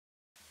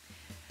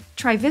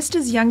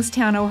Trivista's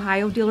Youngstown,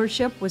 Ohio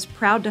dealership was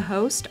proud to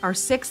host our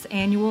 6th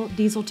annual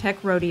Diesel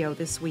Tech Rodeo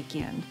this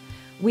weekend.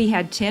 We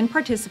had 10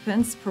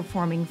 participants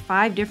performing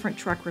 5 different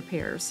truck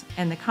repairs,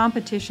 and the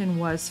competition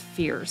was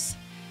fierce.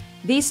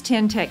 These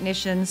 10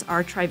 technicians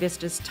are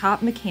Trivista's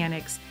top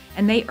mechanics,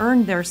 and they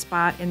earned their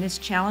spot in this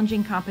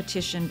challenging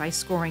competition by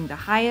scoring the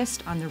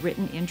highest on the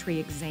written entry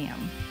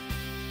exam.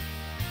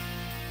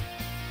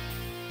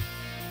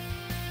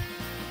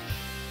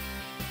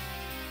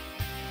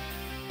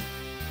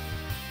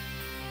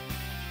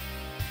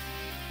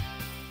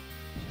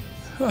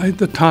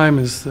 The time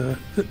is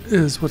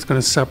what's going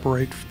to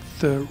separate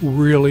the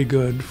really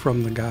good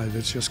from the guy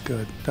that's just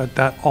good.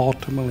 That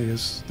ultimately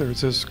is,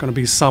 there's just going to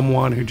be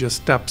someone who just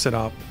steps it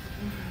up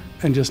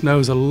and just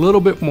knows a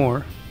little bit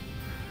more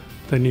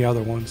than the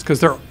other ones.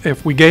 Because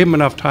if we gave them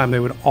enough time, they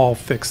would all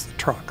fix the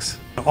trucks.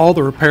 All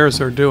the repairs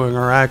they're doing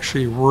are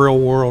actually real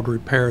world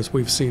repairs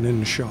we've seen in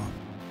the shop.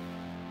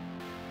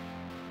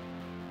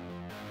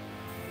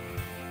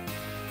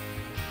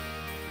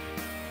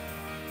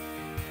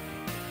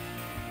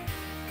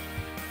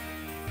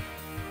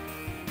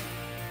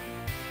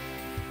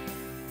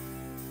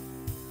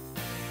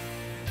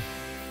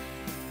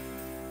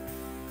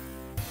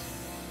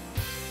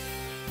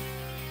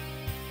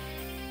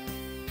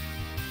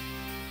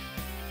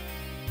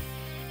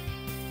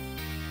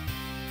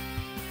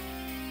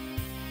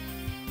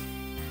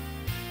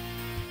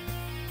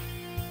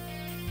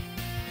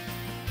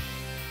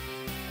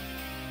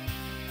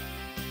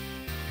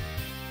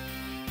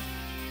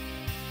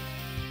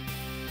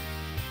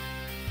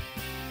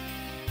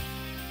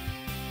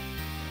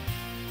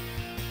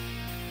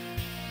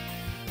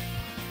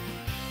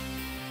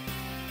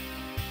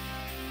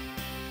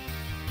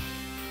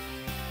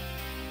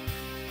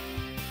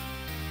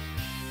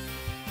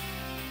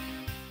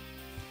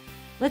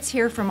 Let's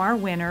hear from our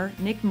winner,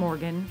 Nick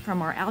Morgan,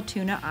 from our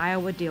Altoona,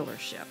 Iowa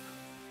dealership.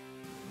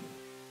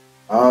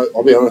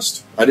 I'll be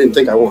honest, I didn't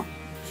think I won.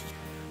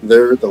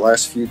 The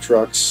last few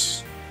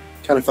trucks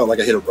kind of felt like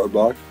I hit a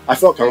roadblock. I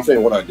felt confident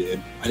in what I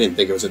did. I didn't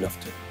think it was enough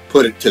to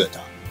put it to the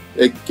top.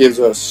 It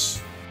gives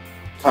us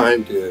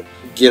time to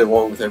get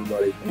along with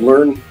everybody,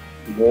 learn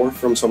more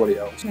from somebody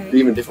else,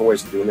 even different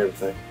ways of doing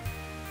everything.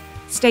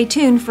 Stay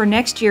tuned for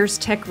next year's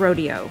Tech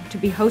Rodeo to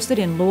be hosted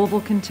in Louisville,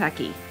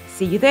 Kentucky.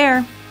 See you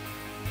there.